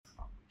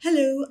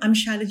Hello, I'm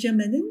Shailaja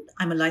Menon.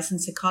 I'm a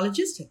licensed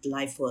psychologist at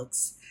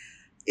LifeWorks.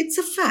 It's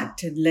a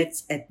fact, and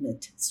let's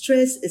admit,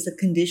 stress is a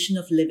condition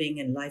of living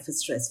and life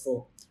is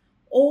stressful.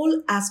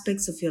 All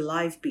aspects of your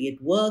life, be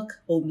it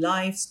work, home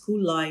life,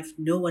 school life,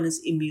 no one is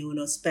immune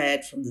or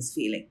spared from this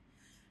feeling.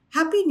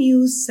 Happy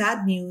news,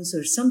 sad news,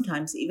 or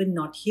sometimes even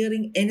not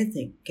hearing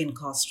anything can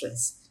cause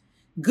stress.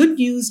 Good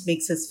news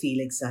makes us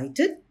feel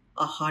excited,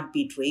 our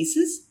heartbeat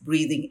races,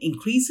 breathing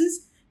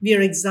increases, we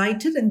are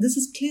excited, and this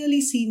is clearly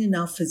seen in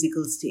our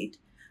physical state.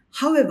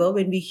 However,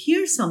 when we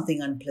hear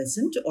something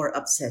unpleasant or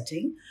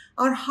upsetting,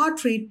 our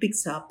heart rate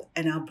picks up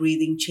and our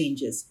breathing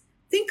changes.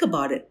 Think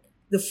about it.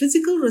 The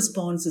physical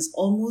response is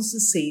almost the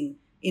same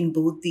in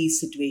both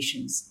these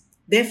situations.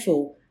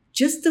 Therefore,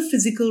 just the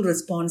physical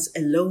response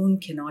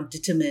alone cannot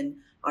determine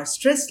our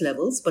stress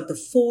levels, but the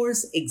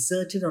force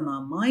exerted on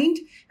our mind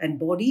and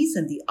bodies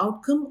and the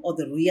outcome or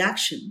the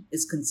reaction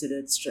is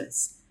considered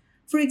stress.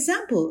 For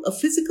example, a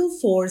physical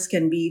force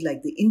can be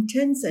like the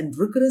intense and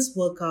rigorous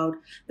workout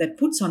that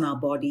puts on our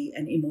body,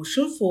 and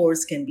emotional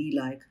force can be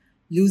like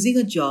losing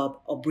a job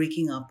or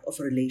breaking up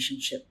of a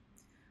relationship.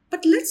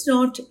 But let's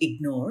not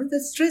ignore that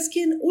stress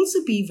can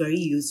also be very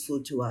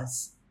useful to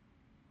us.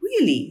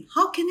 Really,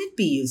 how can it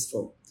be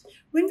useful?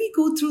 When we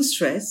go through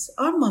stress,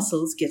 our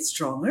muscles get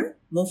stronger,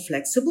 more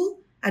flexible,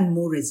 and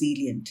more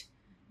resilient.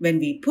 When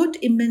we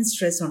put immense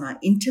stress on our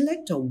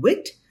intellect or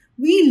wit,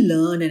 we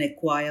learn and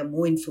acquire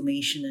more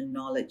information and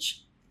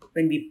knowledge.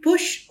 When we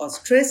push or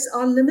stress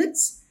our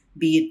limits,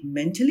 be it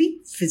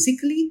mentally,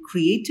 physically,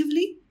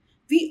 creatively,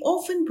 we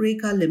often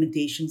break our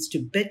limitations to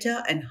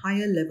better and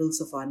higher levels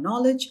of our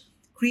knowledge,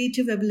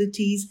 creative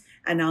abilities,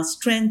 and our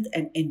strength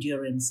and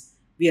endurance.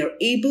 We are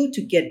able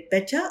to get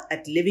better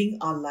at living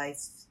our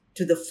lives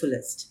to the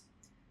fullest.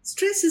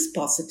 Stress is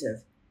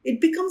positive.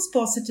 It becomes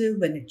positive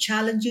when it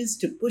challenges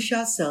to push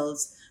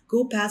ourselves,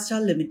 go past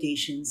our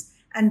limitations,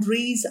 and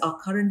raise our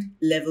current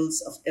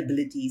levels of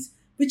abilities,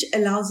 which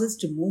allows us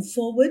to move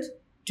forward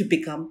to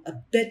become a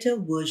better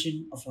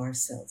version of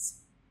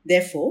ourselves.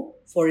 Therefore,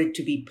 for it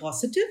to be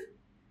positive,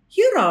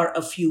 here are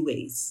a few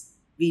ways.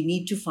 We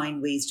need to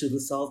find ways to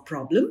resolve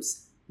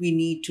problems. We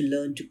need to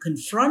learn to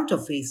confront or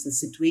face the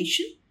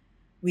situation.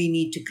 We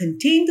need to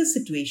contain the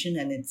situation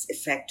and its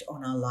effect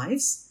on our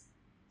lives.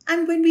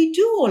 And when we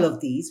do all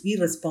of these, we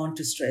respond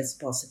to stress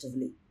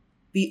positively.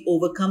 We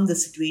overcome the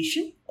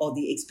situation or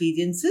the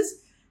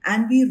experiences,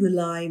 and we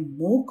rely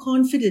more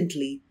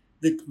confidently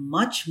with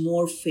much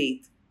more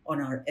faith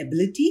on our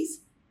abilities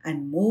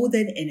and more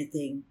than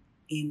anything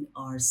in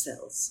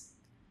ourselves.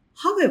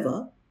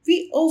 However,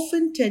 we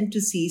often tend to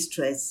see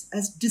stress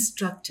as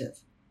destructive.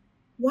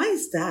 Why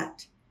is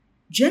that?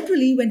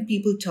 Generally, when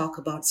people talk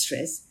about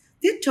stress,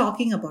 they're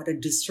talking about a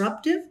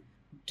disruptive,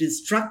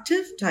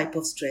 destructive type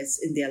of stress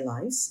in their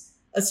lives.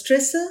 A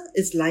stressor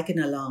is like an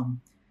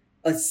alarm,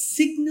 a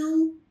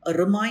signal, a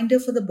reminder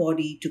for the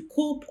body to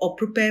cope or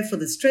prepare for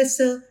the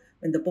stressor.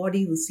 When the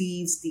body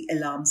receives the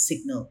alarm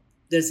signal,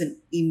 there's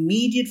an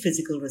immediate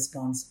physical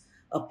response.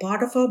 A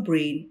part of our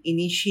brain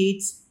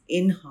initiates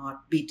in heart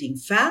beating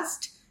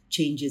fast,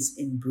 changes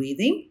in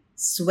breathing,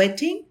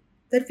 sweating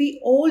that we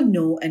all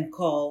know and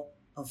call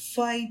a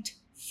fight,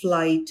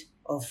 flight,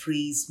 or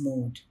freeze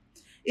mode.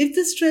 If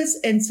the stress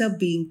ends up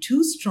being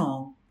too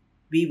strong,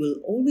 we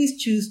will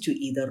always choose to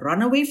either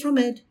run away from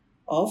it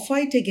or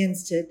fight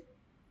against it,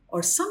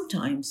 or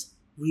sometimes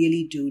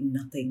really do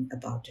nothing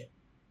about it.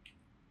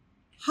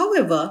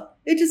 However,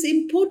 it is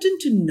important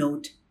to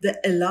note the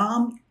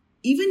alarm,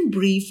 even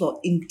brief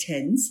or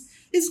intense,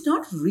 is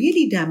not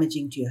really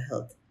damaging to your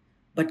health.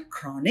 But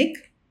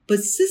chronic,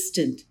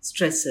 persistent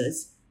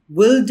stressors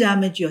will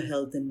damage your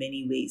health in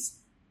many ways.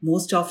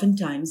 Most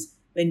oftentimes,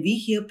 when we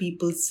hear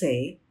people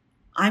say,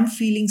 I'm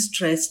feeling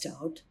stressed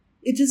out,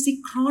 it is the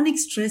chronic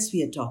stress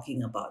we are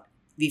talking about.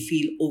 We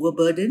feel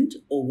overburdened,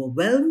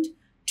 overwhelmed,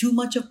 too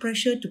much of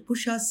pressure to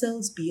push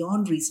ourselves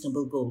beyond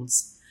reasonable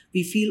goals.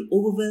 We feel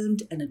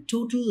overwhelmed and a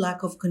total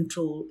lack of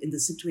control in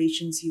the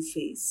situations you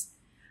face.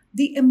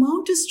 The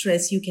amount of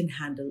stress you can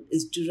handle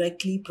is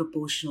directly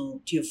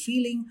proportional to your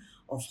feeling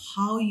of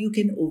how you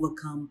can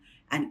overcome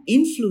and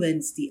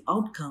influence the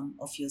outcome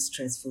of your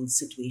stressful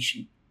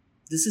situation.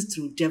 This is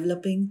through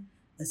developing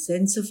a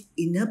sense of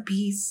inner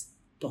peace,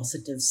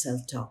 positive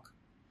self-talk.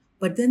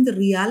 But then the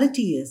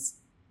reality is,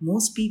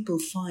 most people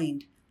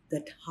find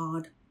that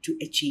hard to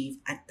achieve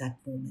at that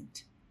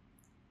moment.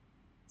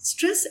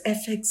 Stress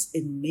affects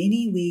in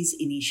many ways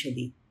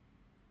initially.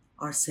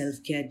 Our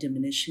self-care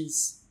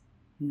diminishes,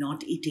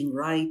 not eating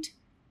right,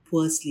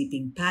 poor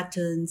sleeping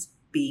patterns,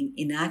 being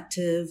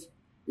inactive,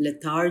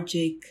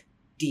 lethargic,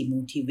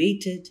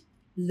 demotivated,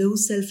 low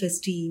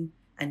self-esteem,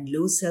 and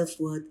low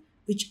self-worth,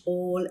 which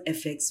all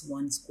affects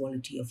one's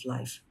quality of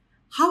life.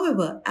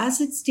 However, as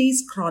it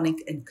stays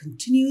chronic and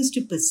continues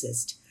to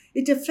persist,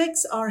 it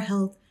affects our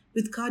health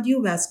with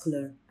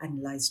cardiovascular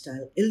and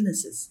lifestyle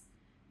illnesses.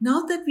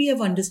 Now that we have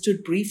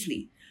understood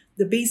briefly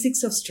the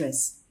basics of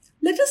stress,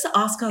 let us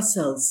ask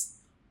ourselves,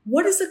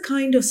 what is the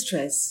kind of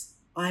stress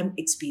I'm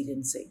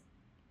experiencing?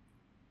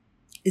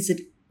 Is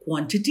it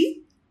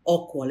quantity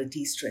or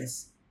quality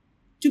stress?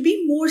 To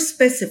be more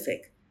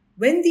specific,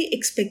 when the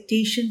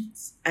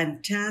expectations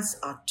and tasks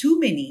are too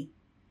many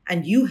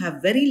and you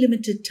have very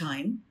limited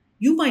time,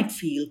 you might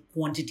feel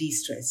quantity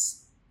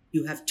stress.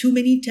 You have too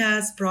many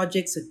tasks,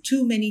 projects, or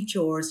too many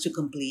chores to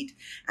complete,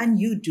 and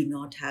you do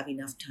not have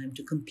enough time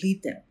to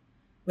complete them.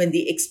 When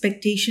the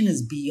expectation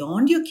is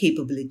beyond your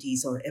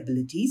capabilities or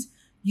abilities,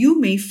 you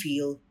may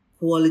feel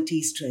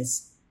quality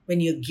stress.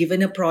 When you're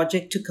given a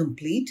project to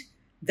complete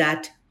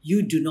that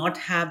you do not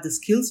have the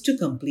skills to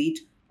complete,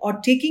 or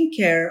taking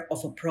care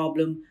of a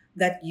problem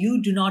that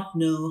you do not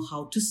know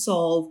how to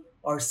solve,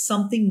 or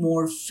something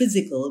more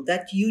physical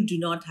that you do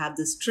not have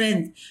the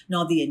strength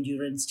nor the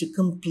endurance to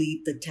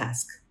complete the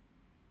task.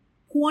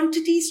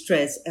 Quantity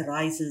stress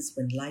arises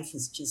when life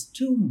is just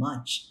too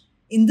much.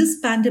 In this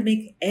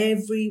pandemic,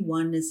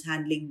 everyone is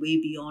handling way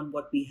beyond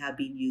what we have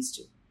been used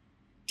to.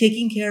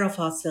 Taking care of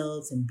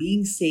ourselves and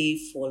being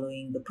safe,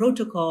 following the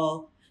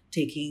protocol,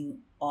 taking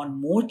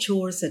on more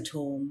chores at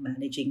home,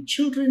 managing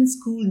children's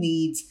school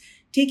needs,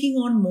 taking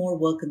on more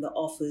work in the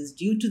office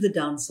due to the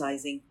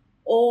downsizing,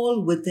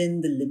 all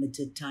within the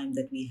limited time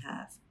that we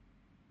have.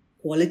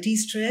 Quality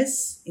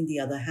stress, in the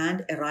other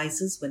hand,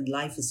 arises when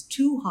life is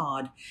too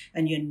hard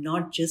and you're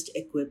not just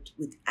equipped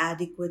with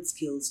adequate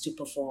skills to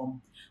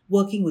perform.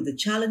 Working with the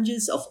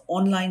challenges of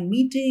online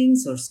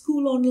meetings or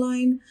school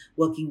online,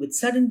 working with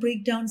sudden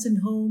breakdowns in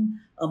home,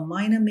 a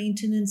minor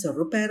maintenance or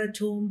repair at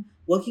home,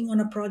 working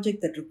on a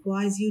project that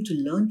requires you to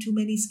learn too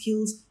many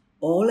skills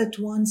all at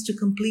once to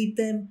complete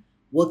them,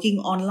 working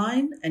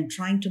online and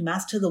trying to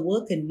master the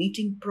work and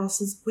meeting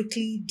process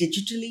quickly,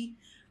 digitally,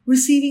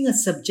 receiving a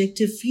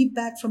subjective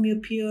feedback from your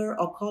peer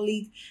or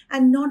colleague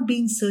and not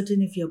being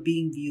certain if you're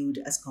being viewed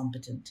as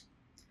competent.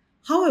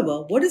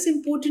 However, what is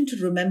important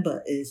to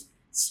remember is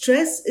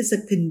stress is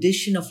a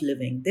condition of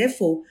living.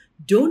 Therefore,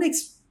 don't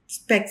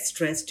expect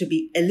stress to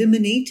be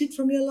eliminated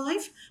from your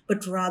life,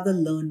 but rather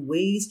learn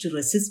ways to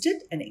resist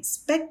it and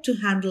expect to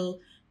handle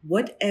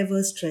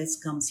whatever stress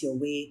comes your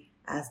way,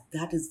 as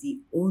that is the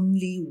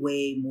only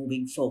way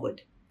moving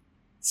forward.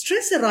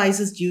 Stress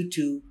arises due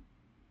to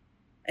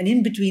and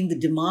in between the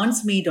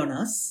demands made on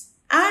us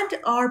and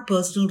our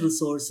personal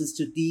resources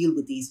to deal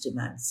with these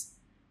demands.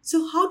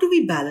 So how do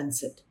we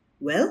balance it?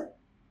 Well,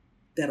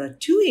 there are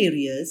two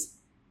areas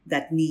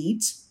that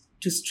need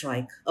to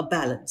strike a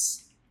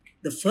balance.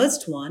 The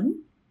first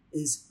one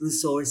is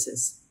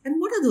resources.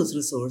 And what are those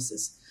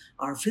resources?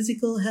 Our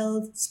physical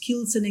health,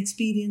 skills and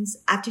experience,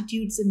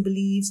 attitudes and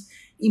beliefs,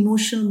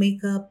 emotional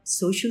makeup,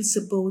 social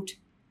support,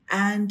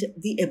 and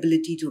the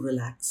ability to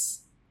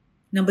relax.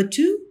 Number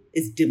two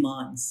is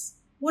demands.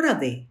 What are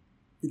they?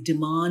 The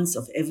demands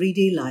of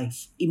everyday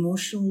life,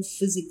 emotional,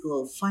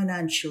 physical,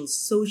 financial,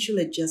 social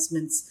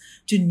adjustments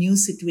to new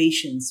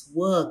situations,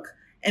 work,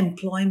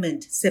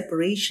 employment,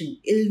 separation,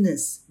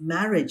 illness,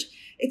 marriage,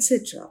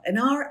 etc., and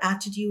our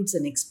attitudes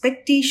and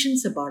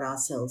expectations about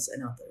ourselves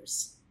and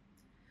others.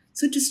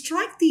 So to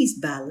strike these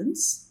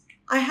balance,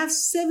 I have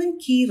 7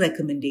 key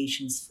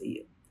recommendations for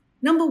you.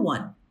 Number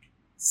 1,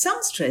 some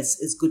stress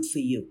is good for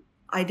you.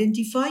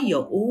 Identify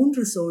your own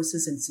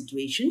resources and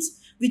situations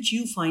which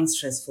you find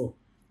stressful.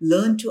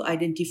 Learn to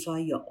identify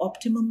your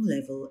optimum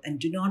level and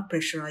do not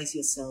pressurize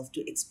yourself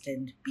to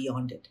extend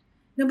beyond it.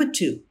 Number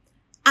 2,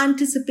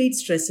 anticipate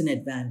stress in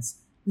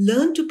advance.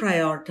 Learn to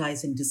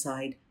prioritize and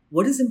decide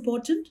what is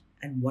important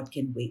and what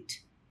can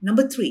wait.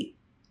 Number 3,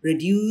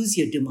 reduce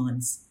your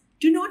demands.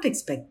 Do not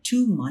expect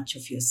too much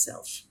of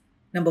yourself.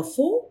 Number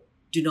 4,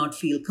 do not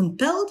feel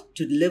compelled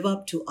to live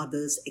up to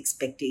others'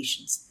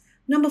 expectations.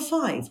 Number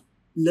 5,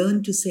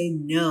 learn to say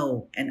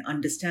no and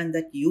understand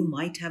that you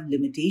might have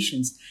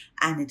limitations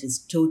and it is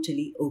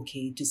totally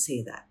okay to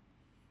say that.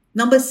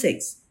 Number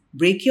 6,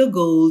 break your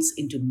goals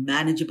into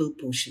manageable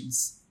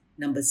portions.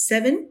 Number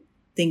 7,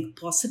 think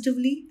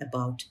positively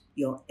about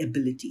your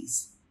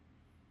abilities.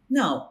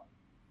 Now,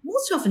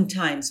 most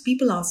oftentimes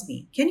people ask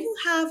me, can you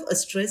have a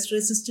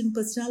stress-resistant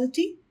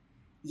personality?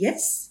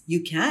 Yes,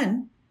 you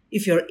can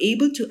if you're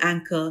able to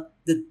anchor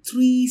the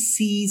 3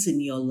 C's in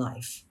your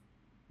life.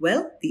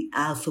 Well, the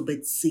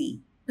alphabet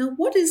C. Now,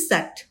 what is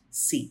that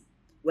C?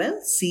 Well,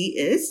 C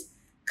is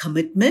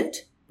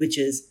commitment, which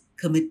is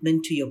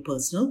commitment to your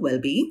personal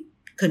well-being,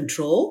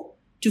 control,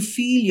 to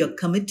feel you're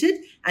committed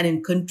and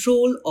in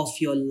control of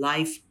your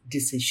life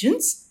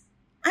decisions,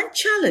 and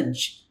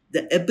challenge,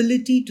 the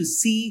ability to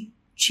see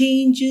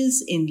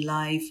changes in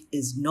life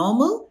is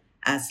normal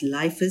as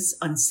life is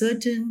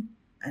uncertain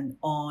and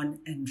on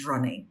and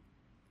running.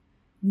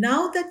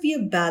 Now that we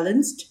have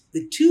balanced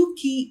the 2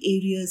 key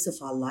areas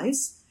of our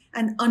lives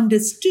and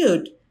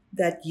understood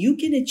that you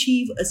can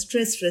achieve a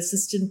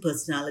stress-resistant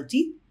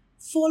personality,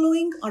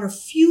 following are a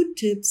few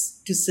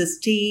tips to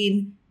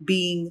sustain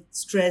being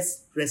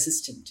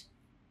stress-resistant.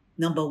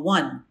 Number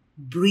 1,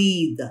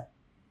 breathe.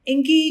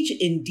 Engage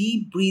in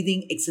deep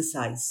breathing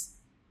exercise.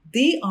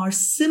 They are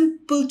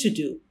simple to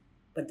do,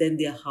 but then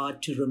they are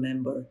hard to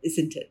remember,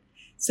 isn't it?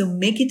 So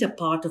make it a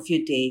part of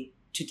your day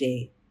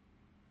today.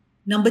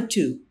 Number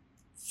 2,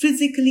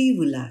 physically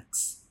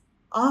relax.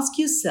 Ask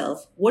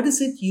yourself, what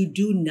is it you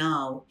do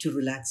now to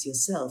relax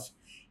yourself?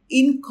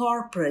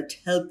 incorporate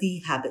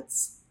healthy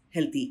habits,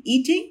 healthy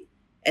eating,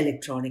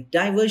 electronic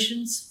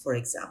diversions, for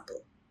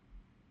example.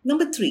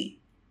 Number 3,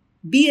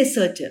 be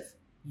assertive.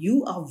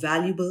 You are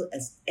valuable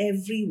as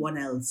everyone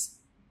else.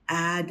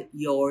 Add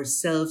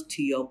yourself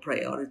to your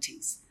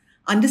priorities.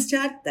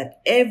 Understand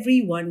that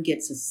everyone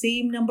gets the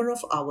same number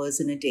of hours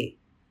in a day.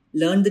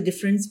 Learn the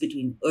difference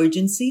between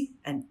urgency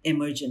and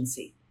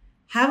emergency.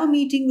 Have a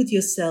meeting with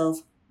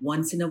yourself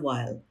once in a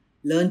while.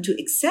 Learn to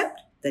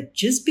accept that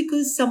just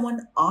because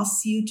someone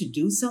asks you to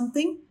do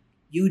something,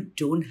 you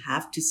don't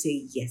have to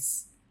say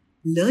yes.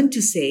 Learn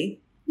to say,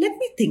 let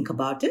me think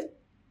about it.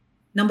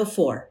 Number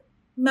 4,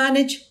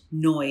 manage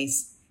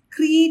noise.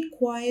 Create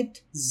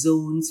quiet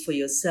zones for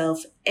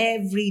yourself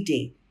every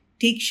day.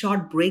 Take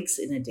short breaks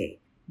in a day.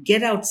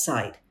 Get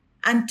outside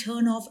and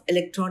turn off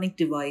electronic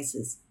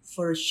devices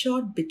for a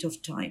short bit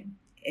of time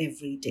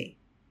every day.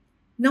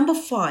 Number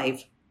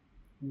 5,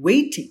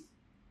 waiting.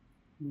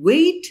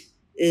 Wait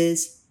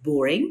is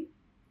boring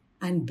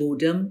and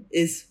boredom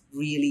is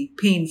really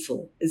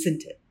painful,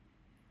 isn't it?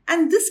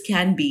 And this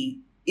can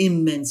be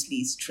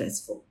immensely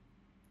stressful.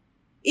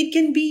 It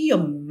can be your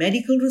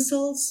medical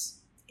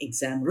results,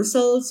 exam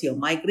results, your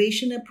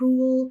migration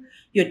approval,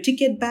 your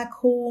ticket back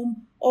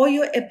home, or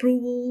your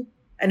approval,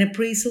 an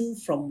appraisal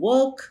from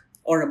work,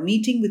 or a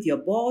meeting with your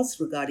boss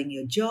regarding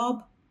your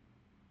job.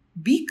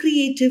 Be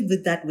creative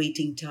with that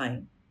waiting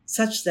time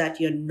such that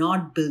you're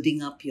not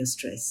building up your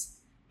stress.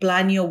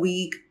 Plan your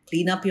week,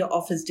 clean up your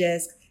office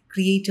desk,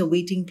 create a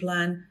waiting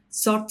plan,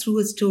 sort through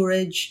a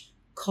storage,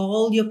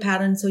 call your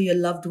parents or your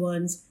loved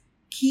ones,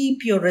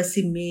 keep your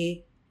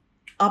resume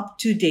up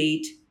to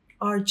date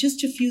are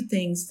just a few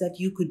things that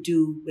you could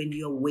do when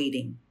you're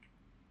waiting.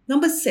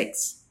 Number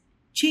 6,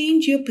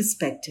 change your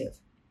perspective.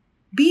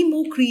 Be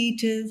more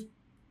creative,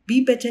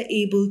 be better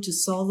able to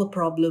solve a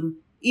problem,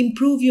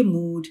 improve your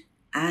mood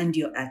and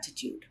your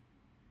attitude.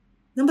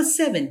 Number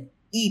 7,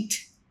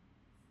 eat.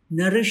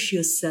 Nourish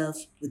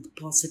yourself with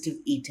positive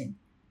eating.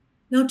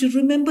 Now, to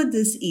remember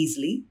this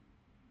easily,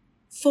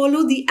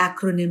 follow the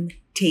acronym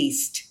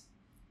TASTE.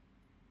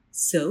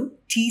 So,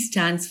 T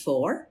stands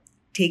for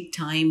take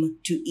time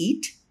to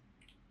eat.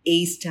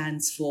 A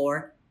stands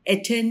for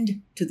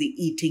attend to the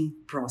eating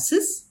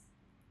process.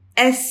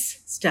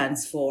 S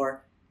stands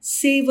for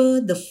savor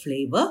the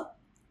flavor.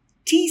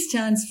 T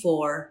stands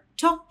for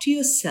talk to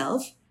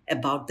yourself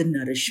about the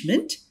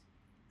nourishment.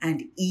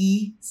 And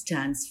E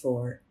stands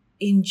for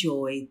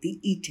enjoy the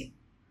eating.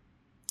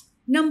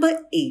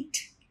 Number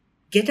 8,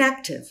 get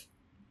active.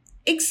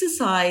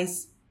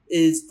 Exercise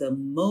is the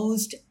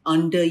most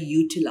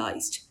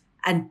underutilized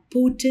and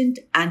potent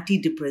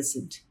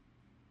antidepressant.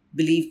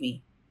 Believe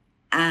me,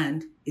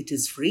 and it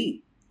is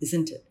free,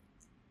 isn't it?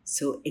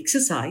 So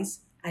exercise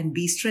and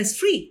be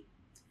stress-free.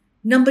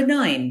 Number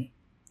 9,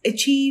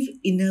 achieve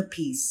inner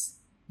peace.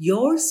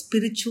 Your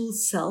spiritual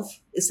self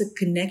is a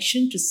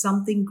connection to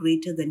something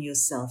greater than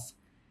yourself.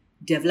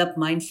 Develop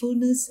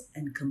mindfulness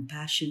and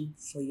compassion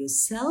for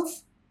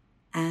yourself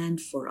and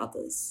for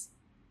others.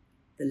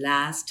 The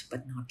last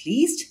but not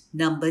least,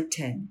 number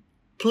 10,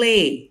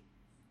 play.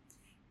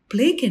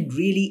 Play can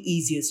really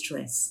ease your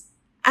stress.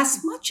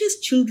 As much as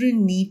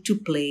children need to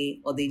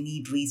play or they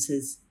need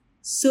recess,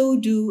 so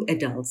do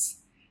adults.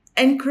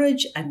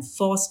 Encourage and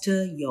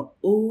foster your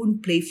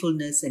own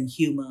playfulness and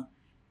humor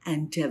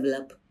and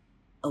develop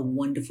a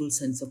wonderful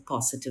sense of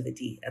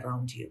positivity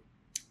around you.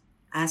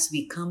 As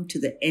we come to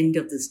the end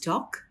of this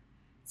talk,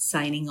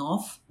 signing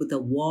off with a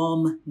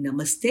warm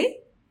namaste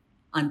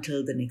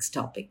until the next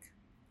topic.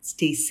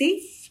 Stay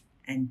safe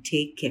and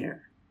take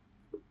care.